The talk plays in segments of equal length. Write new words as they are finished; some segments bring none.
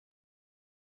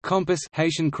Compas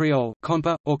Haitian Creole,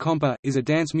 compa, or compa, is a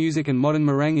dance music and modern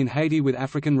meringue in Haiti with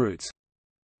African roots.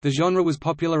 The genre was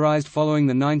popularized following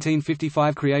the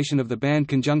 1955 creation of the band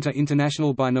Conjuncta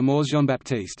International by Nemours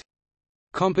Jean-Baptiste.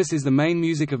 Compas is the main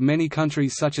music of many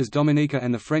countries such as Dominica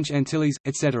and the French Antilles,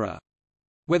 etc.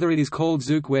 Whether it is called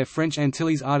Zouk where French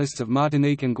Antilles artists of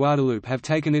Martinique and Guadeloupe have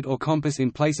taken it or compas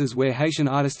in places where Haitian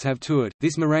artists have toured,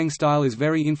 this meringue style is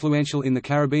very influential in the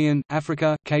Caribbean,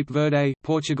 Africa, Cape Verde,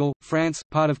 Portugal, France,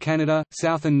 part of Canada,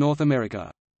 South and North America.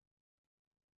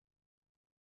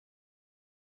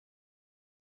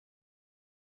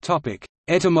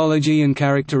 Etymology and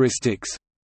characteristics.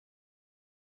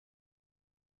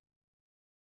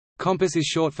 Compas is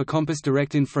short for compas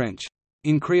direct in French.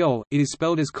 In Creole, it is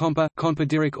spelled as compa, compa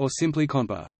direct or simply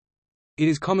compa. It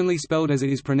is commonly spelled as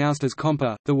it is pronounced as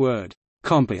compa. The word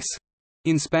compás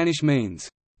in Spanish means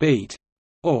beat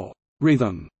or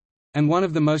rhythm, and one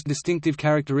of the most distinctive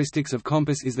characteristics of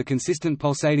compas is the consistent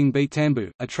pulsating beat tambu,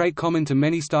 a trait common to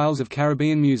many styles of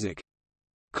Caribbean music.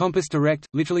 Compas direct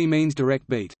literally means direct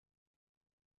beat.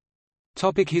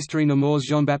 History. Nemours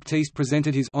Jean-Baptiste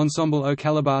presented his Ensemble aux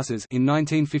Calabasas in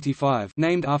 1955,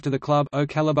 named after the club Aux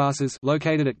Calabasas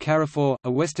located at Carrefour, a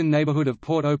western neighborhood of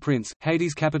Port-au-Prince,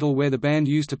 Haiti's capital, where the band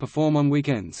used to perform on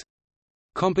weekends.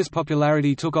 Compas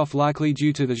popularity took off likely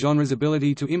due to the genre's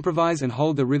ability to improvise and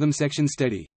hold the rhythm section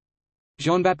steady.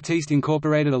 Jean-Baptiste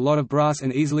incorporated a lot of brass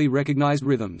and easily recognized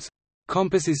rhythms.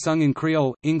 Compas is sung in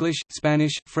Creole, English,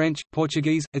 Spanish, French,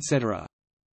 Portuguese, etc.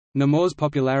 Nemours'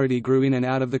 popularity grew in and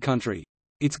out of the country.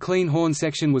 Its clean horn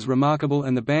section was remarkable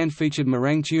and the band featured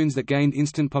meringue tunes that gained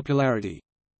instant popularity.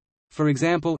 For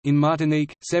example, in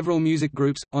Martinique, several music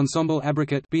groups, Ensemble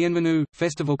Abricat, Bienvenue,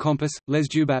 Festival Compas, Les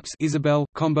Jubaps, Isabelle,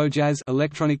 Combo Jazz,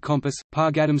 Electronic Compas,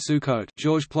 Par Gadam Sucote,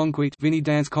 Georges Plonquit, Vinny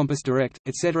Dance Compas Direct,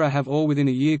 etc. have all within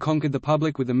a year conquered the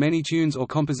public with the many tunes or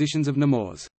compositions of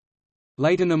Nemours.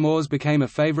 Later Nemours became a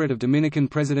favorite of Dominican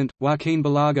President, Joaquin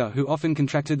Balaguer, who often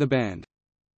contracted the band.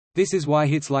 This is why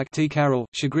hits like T. Carol,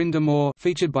 Chagrin d'Amour,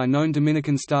 featured by known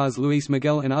Dominican stars Luis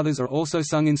Miguel and others, are also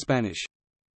sung in Spanish.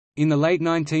 In the late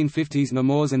 1950s,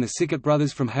 Nemours and the Sicket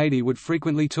brothers from Haiti would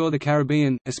frequently tour the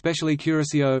Caribbean, especially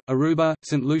Curaçao, Aruba,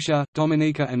 St. Lucia,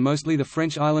 Dominica and mostly the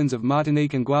French islands of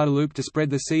Martinique and Guadeloupe to spread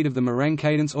the seed of the meringue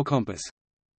cadence or compas.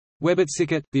 Webert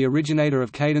Sicket, the originator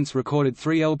of cadence, recorded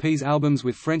 3 LPs albums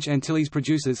with French Antilles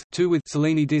producers, 2 with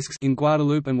Cellini discs in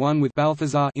Guadeloupe and 1 with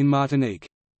Balthazar in Martinique.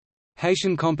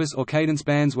 Haitian compas or cadence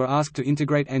bands were asked to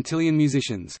integrate Antillean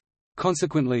musicians.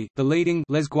 Consequently, the leading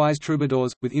Les Guys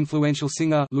Troubadours, with influential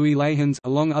singer Louis Lahens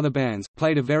along other bands,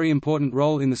 played a very important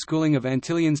role in the schooling of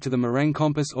Antillians to the meringue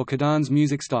compas or cadence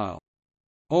music style.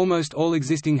 Almost all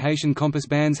existing Haitian compas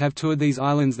bands have toured these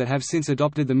islands that have since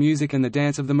adopted the music and the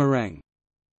dance of the meringue.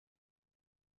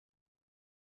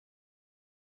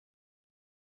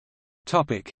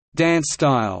 Dance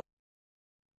style.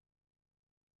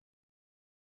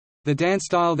 The dance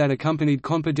style that accompanied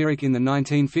compa direct in the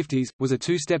 1950s, was a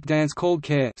two-step dance called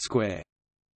care square.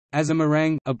 As a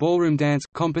meringue, a ballroom dance,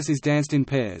 compas is danced in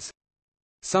pairs.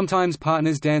 Sometimes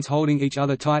partners dance holding each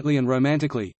other tightly and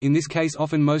romantically, in this case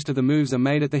often most of the moves are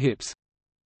made at the hips.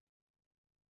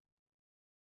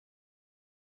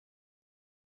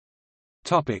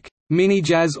 Mini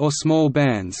jazz or small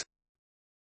bands.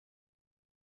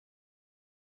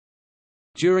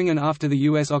 During and after the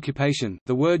U.S. occupation,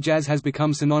 the word jazz has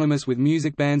become synonymous with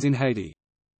music bands in Haiti.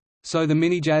 So the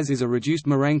mini jazz is a reduced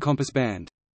meringue compas band.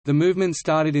 The movement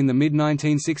started in the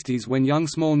mid-1960s when young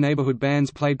small neighborhood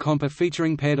bands played compa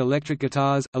featuring paired electric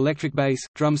guitars, electric bass,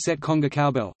 drum set conga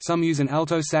cowbell. Some use an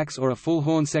alto sax or a full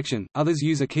horn section, others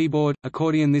use a keyboard,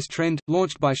 accordion. This trend,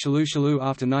 launched by Chalou Chalou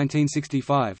after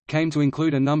 1965, came to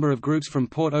include a number of groups from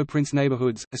Port-au-Prince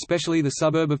neighborhoods, especially the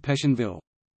suburb of Pétionville.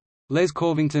 Les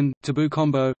Corvington, Tabou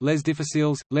Combo, Les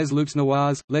Difficiles, Les Loups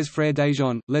Noirs, Les Frères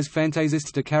Dejean, Les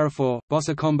Fantaisistes de Carrefour,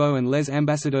 Bossa Combo and Les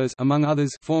Ambassadeurs among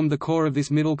others formed the core of this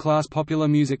middle-class popular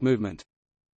music movement.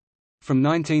 From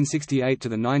 1968 to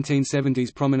the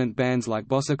 1970s, prominent bands like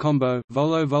Bossa Combo,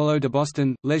 Volo Volo de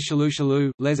Boston, Les Chalou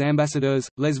Chalou, Les Ambassadeurs,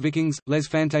 Les Vikings, Les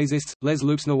Fantaisistes, Les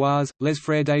Loups Noirs, Les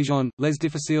Frères Dejean, Les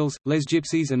Difficiles, Les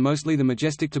Gypsies and mostly the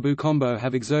majestic Tabou Combo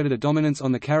have exerted a dominance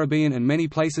on the Caribbean and many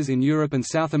places in Europe and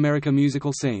South America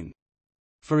musical scene.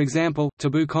 For example,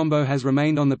 Tabou Combo has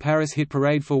remained on the Paris hit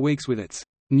parade for weeks with its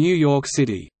New York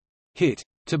City hit.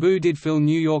 Tabou did fill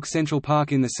New York Central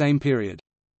Park in the same period.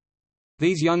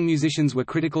 These young musicians were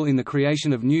critical in the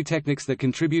creation of new techniques that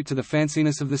contribute to the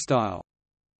fanciness of the style.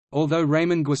 Although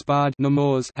Raymond Guispard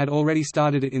Nemours had already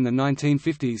started it in the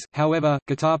 1950s, however,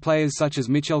 guitar players such as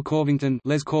Michel Corvington,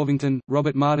 Les Corvington,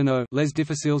 Robert Martineau, Les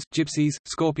Difficiles, Gypsies,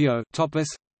 Scorpio, Topless,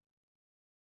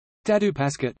 Dadu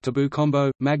Pascat, Taboo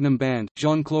Combo, Magnum Band,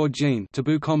 Jean-Claude Jean,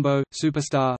 Taboo Combo,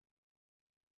 Superstar.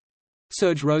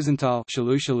 Serge Rosenthal,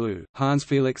 Chalou Chalou, Hans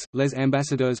Felix, Les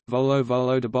Ambassadeurs, Volo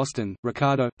Volo de Boston,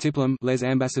 Ricardo, Tiplum, Les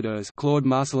Ambassadeurs, Claude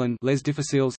Marcelin, Les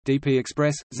Difficiles, DP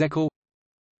Express, Zekel.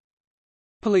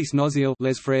 Police Noziel,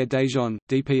 Les Frères Dejon,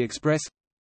 DP Express.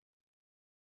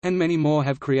 And many more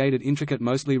have created intricate,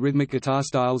 mostly rhythmic guitar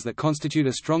styles that constitute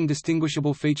a strong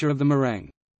distinguishable feature of the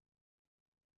meringue.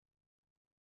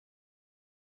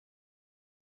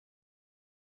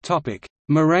 Topic: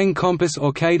 Meringue compass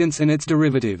or cadence and its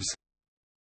derivatives.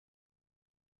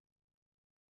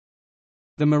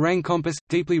 The meringue compass,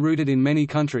 deeply rooted in many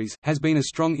countries, has been a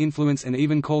strong influence and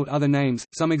even called other names.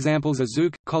 Some examples are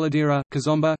Zouk, Coladeira,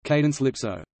 Kizomba,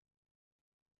 Cadence-lypso.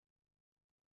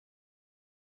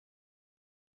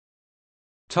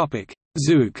 Topic: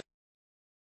 Zouk.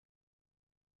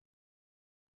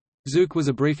 Zouk was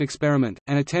a brief experiment,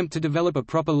 an attempt to develop a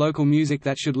proper local music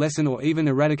that should lessen or even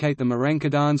eradicate the meringue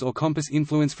cadence or compass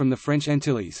influence from the French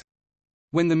Antilles.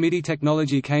 When the MIDI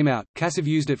technology came out, Cassive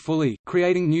used it fully,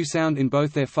 creating new sound in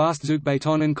both their fast Zouk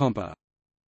baton and compa.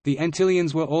 The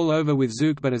Antillians were all over with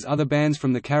Zouk, but as other bands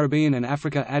from the Caribbean and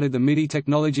Africa added the MIDI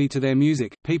technology to their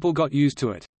music, people got used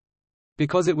to it.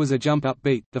 Because it was a jump-up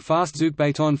beat, the fast Zouk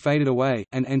baton faded away,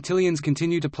 and Antillians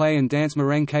continued to play and dance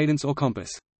meringue cadence or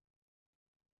compass.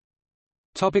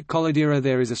 Coladeira.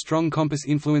 There is a strong compass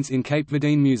influence in Cape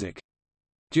Verdean music.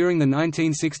 During the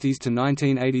 1960s to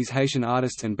 1980s, Haitian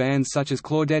artists and bands such as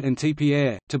Claudette and T.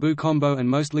 Pierre, Taboo Combo and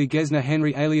mostly Gesner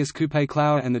Henry alias Coupé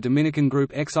Clower and the Dominican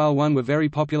group Exile One were very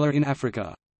popular in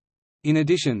Africa. In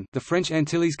addition, the French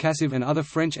Antilles Cassive and other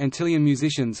French Antillean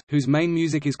musicians, whose main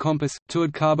music is compass,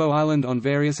 toured Cabo Island on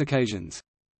various occasions.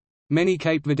 Many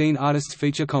Cape Verdean artists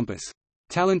feature compass.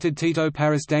 Talented Tito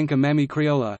Paris Danka Mami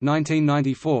Criolla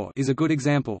 1994 is a good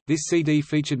example. This CD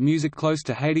featured music close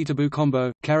to Haiti Taboo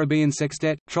Combo, Caribbean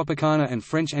Sextet, Tropicana and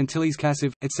French Antilles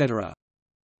Cassive, etc.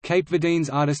 Cape Verdean's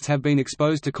artists have been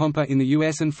exposed to compa in the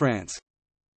US and France.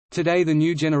 Today the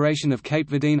new generation of Cape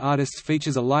Verdean artists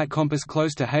features a light compass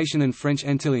close to Haitian and French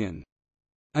Antillean.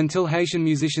 Until Haitian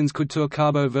musicians could tour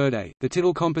Cabo Verde, the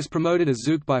tittle compass promoted as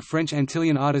Zouk by French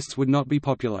Antillean artists would not be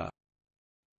popular.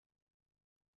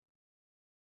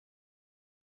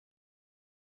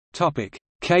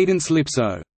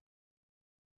 Cadence-lypso.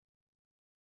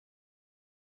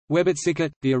 Webert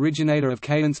Sickert, the originator of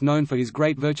cadence known for his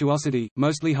great virtuosity,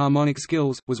 mostly harmonic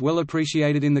skills, was well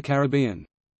appreciated in the Caribbean.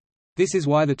 This is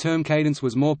why the term cadence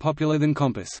was more popular than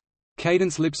compass.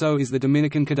 Cadence-lypso is the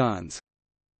Dominican cadence.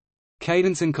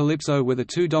 Cadence and calypso were the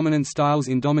two dominant styles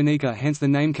in Dominica, hence the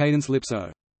name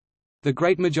cadence-lypso. The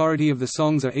great majority of the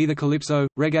songs are either calypso,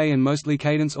 reggae and mostly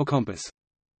cadence or compass.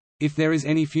 If there is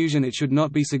any fusion, it should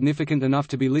not be significant enough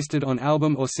to be listed on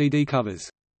album or CD covers.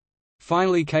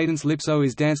 Finally, cadence-lypso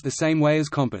is danced the same way as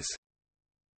compass.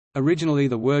 Originally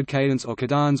the word cadence or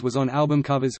cadence was on album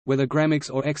covers, whether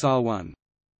Grammix or Exile One.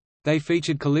 They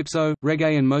featured calypso,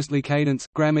 reggae and mostly cadence,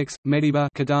 Grammix, Mediba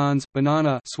cadence,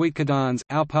 Banana sweet cadence,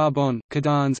 Au Par Bon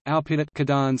cadence, Au Pitot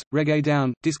cadence, Reggae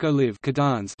Down, Disco Live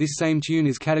cadence. This same tune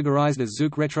is categorized as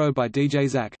Zouk Retro by DJ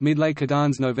Zach. Midlay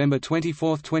cadence November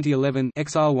 24, 2011.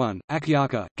 Exile One,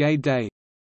 Akiaka, Gade Day,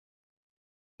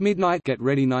 Midnight, Get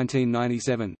Ready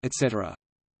 1997, etc.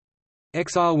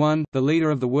 Exile One, the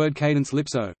leader of the word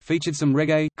cadence-lypso, featured some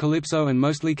reggae, calypso and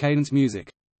mostly cadence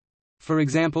music. For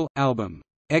example, album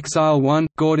Exile 1,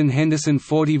 Gordon Henderson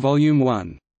 40 Volume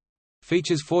 1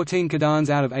 features 14 cadence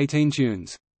out of 18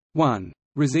 tunes. 1.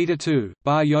 Rosita 2,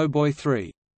 Bar Yo Boy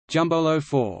 3. Jumbolo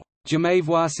 4. Jamais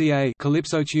Voir Ca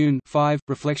Calypso tune 5,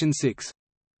 Reflection 6.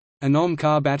 Anom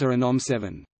Car Batter Anom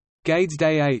 7. Gades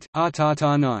Day 8, Ah Ta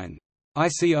Ta 9.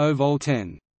 ICO Vol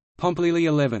 10. Pomplili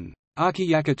 11. Aki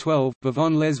Yaka 12,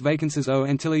 Vivon les Vacances aux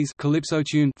Antilles Calypso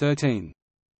tune 13.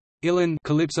 Ilan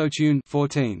Calypso tune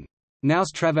 14.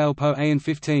 Nous Travail Po An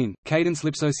 15,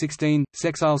 Cadence-lypso 16,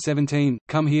 Sexile 17,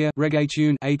 Come Here Reggae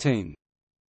tune 18.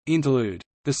 Interlude.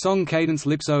 The song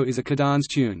Cadence-lypso is a cadence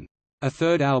tune. A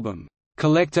third album,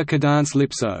 Collector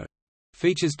Cadence-lypso,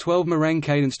 features 12 meringue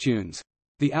cadence tunes.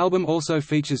 The album also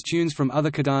features tunes from other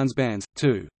cadence bands,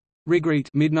 too. Rigreet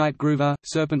Midnight Groover,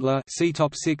 Serpentler C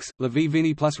Top 6, La Vie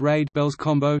Vini plus Raid Bells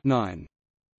Combo 9.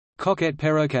 Coquette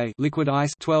Perroquet Liquid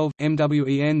Ice 12,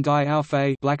 MWEN Die Au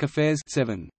Fait Black Affairs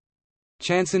 7.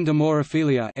 Chanson d'amour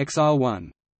Ophelia Exile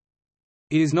 1.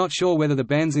 It is not sure whether the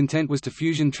band's intent was to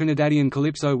fusion Trinidadian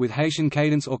calypso with Haitian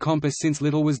cadence or compass, since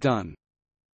little was done.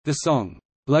 The song,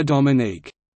 La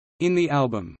Dominique, in the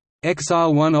album,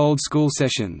 Exile 1 Old School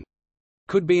Session,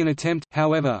 could be an attempt,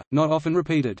 however, not often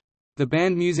repeated. The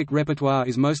band music repertoire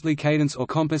is mostly cadence or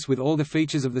compass with all the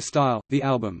features of the style. The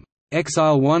album,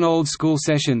 Exile 1 Old School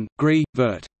Session, Gris,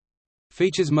 Vert.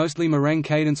 Features mostly merengue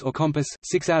cadence or compas,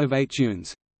 6 out of 8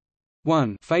 tunes.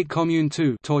 1. Fate Commune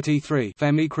 2 Torti 3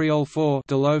 Famille Creole 4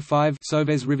 Delo 5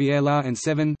 Sauves Rivière La and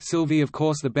 7 Sylvie. Of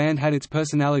course the band had its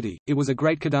personality, it was a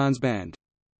great cadence band.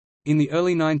 In the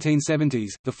early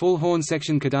 1970s, the full horn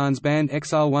section cadence band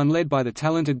Exile 1 led by the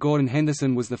talented Gordon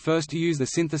Henderson was the first to use the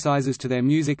synthesizers to their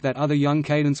music that other young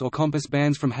cadence or compas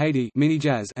bands from Haiti mini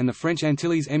jazz and the French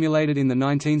Antilles emulated in the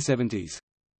 1970s.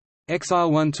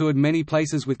 Exile 1 toured many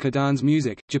places with cadence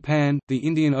music: Japan, the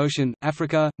Indian Ocean,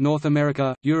 Africa, North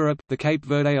America, Europe, the Cape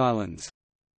Verde Islands.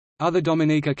 Other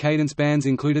Dominica cadence bands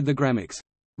included the Grammix.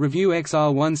 Review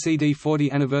Exile 1 CD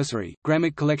 40 Anniversary,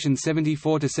 Grammic Collection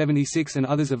 74–76 and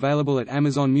others available at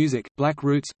Amazon Music, Black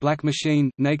Roots, Black Machine,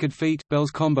 Naked Feet,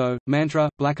 Bells Combo, Mantra,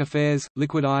 Black Affairs,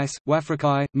 Liquid Ice,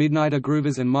 Wafrakai, Midnighter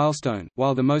Groovers and Milestone,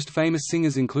 while the most famous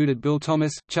singers included Bill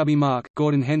Thomas, Chubby Mark,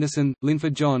 Gordon Henderson,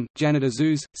 Linford John, Janet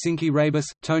Azuz, Sinky Rabus,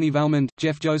 Tony Valmond,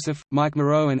 Jeff Joseph, Mike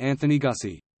Moreau and Anthony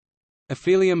Gussie.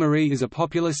 Ophelia Marie is a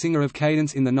popular singer of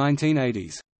cadence in the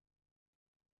 1980s.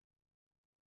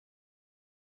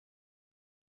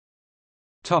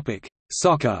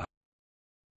 Soca.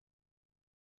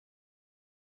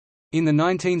 In the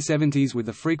 1970s, with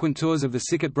the frequent tours of the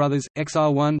Sickett Brothers,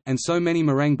 Exile 1, and so many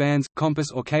merengue bands, compas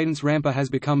or cadence rampa has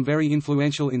become very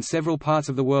influential in several parts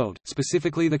of the world,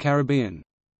 specifically the Caribbean.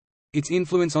 Its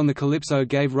influence on the calypso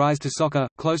gave rise to soca,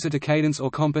 closer to cadence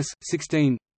or compas.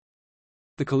 16.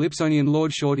 The calypsonian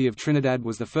Lord Shorty of Trinidad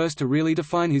was the first to really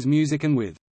define his music, and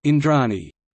with Indrani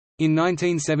in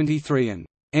 1973 and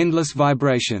Endless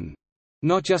Vibration,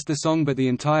 not just the song but the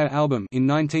entire album, in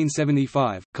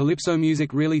 1975, calypso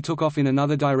music really took off in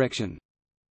another direction.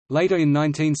 Later in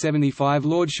 1975,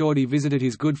 Lord Shorty visited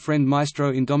his good friend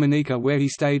Maestro in Dominica, where he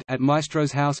stayed at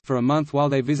Maestro's house for a month while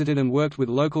they visited and worked with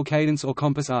local cadence or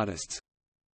compas artists.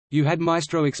 You had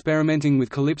Maestro experimenting with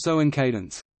calypso and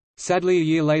cadence. Sadly, a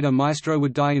year later Maestro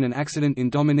would die in an accident in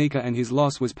Dominica, and his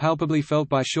loss was palpably felt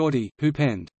by Shorty, who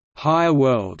penned "Higher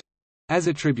World" as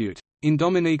a tribute. In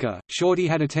Dominica, Shorty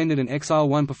had attended an Exile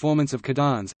 1 performance of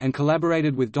cadence, and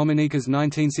collaborated with Dominica's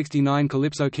 1969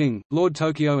 Calypso King, Lord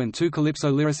Tokyo, and two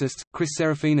calypso lyricists, Chris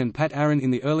Serafine and Pat Aaron,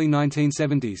 in the early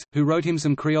 1970s, who wrote him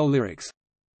some Creole lyrics.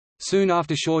 Soon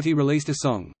after, Shorty released a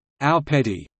song, "Our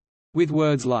Petty", with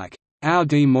words like, "Our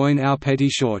de moine our petty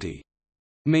Shorty",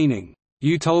 meaning,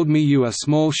 "You told me you are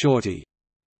small Shorty".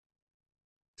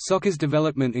 Soca's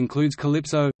development includes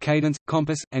calypso, cadence,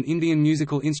 compas, and Indian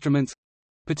musical instruments,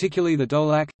 particularly the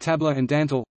dholak, tabla and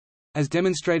dantal, as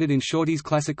demonstrated in Shorty's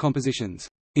classic compositions,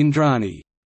 Indrani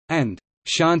and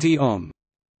Shanti Om.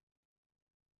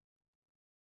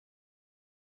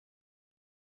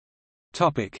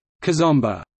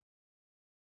 Kizomba.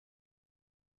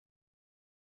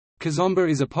 Kizomba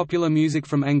is a popular music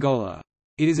from Angola.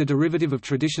 It is a derivative of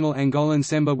traditional Angolan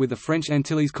semba with the French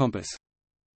Antilles compas.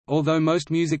 Although most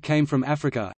music came from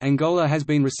Africa, Angola has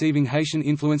been receiving Haitian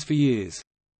influence for years.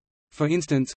 For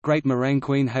instance, great merengue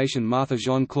queen Haitian Martha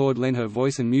Jean-Claude lent her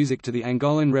voice and music to the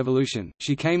Angolan Revolution.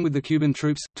 She came with the Cuban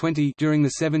troops, 20 during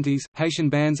the 70s. Haitian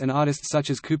bands and artists such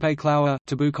as Coupe Clower,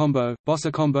 Taboo Combo, Bossa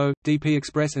Combo, DP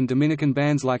Express, and Dominican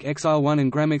bands like Exile 1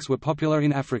 and Grammix were popular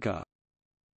in Africa.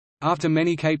 After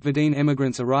many Cape Verdean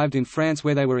emigrants arrived in France,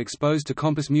 where they were exposed to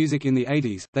compas music in the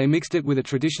 80s, they mixed it with a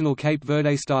traditional Cape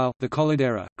Verde style, the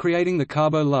Coladeira, creating the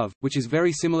Cabo Love, which is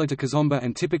very similar to Kizomba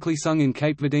and typically sung in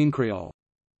Cape Verdean Creole.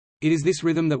 It is this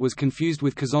rhythm that was confused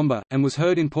with Kizomba, and was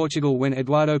heard in Portugal when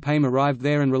Eduardo Paim arrived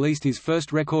there and released his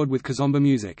first record with Kizomba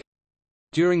music.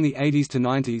 During the 80s to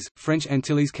 90s, French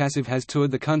Antilles Cassive has toured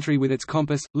the country with its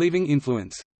compas, leaving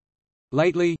influence.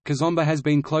 Lately, Kizomba has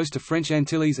been close to French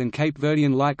Antilles and Cape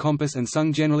Verdean light compas and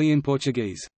sung generally in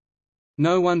Portuguese.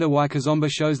 No wonder why Kizomba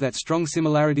shows that strong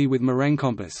similarity with merengue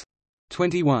compas.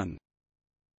 21.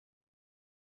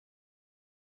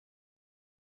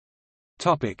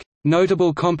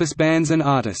 Notable compas bands and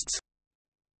artists.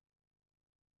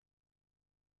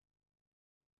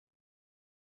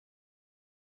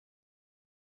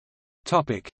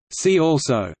 See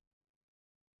also: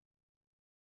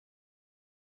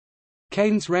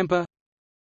 Cadence rampa,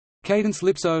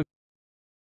 Cadence-lypso,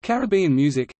 Caribbean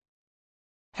music,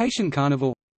 Haitian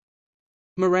carnival,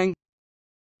 merengue,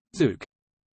 Zouk.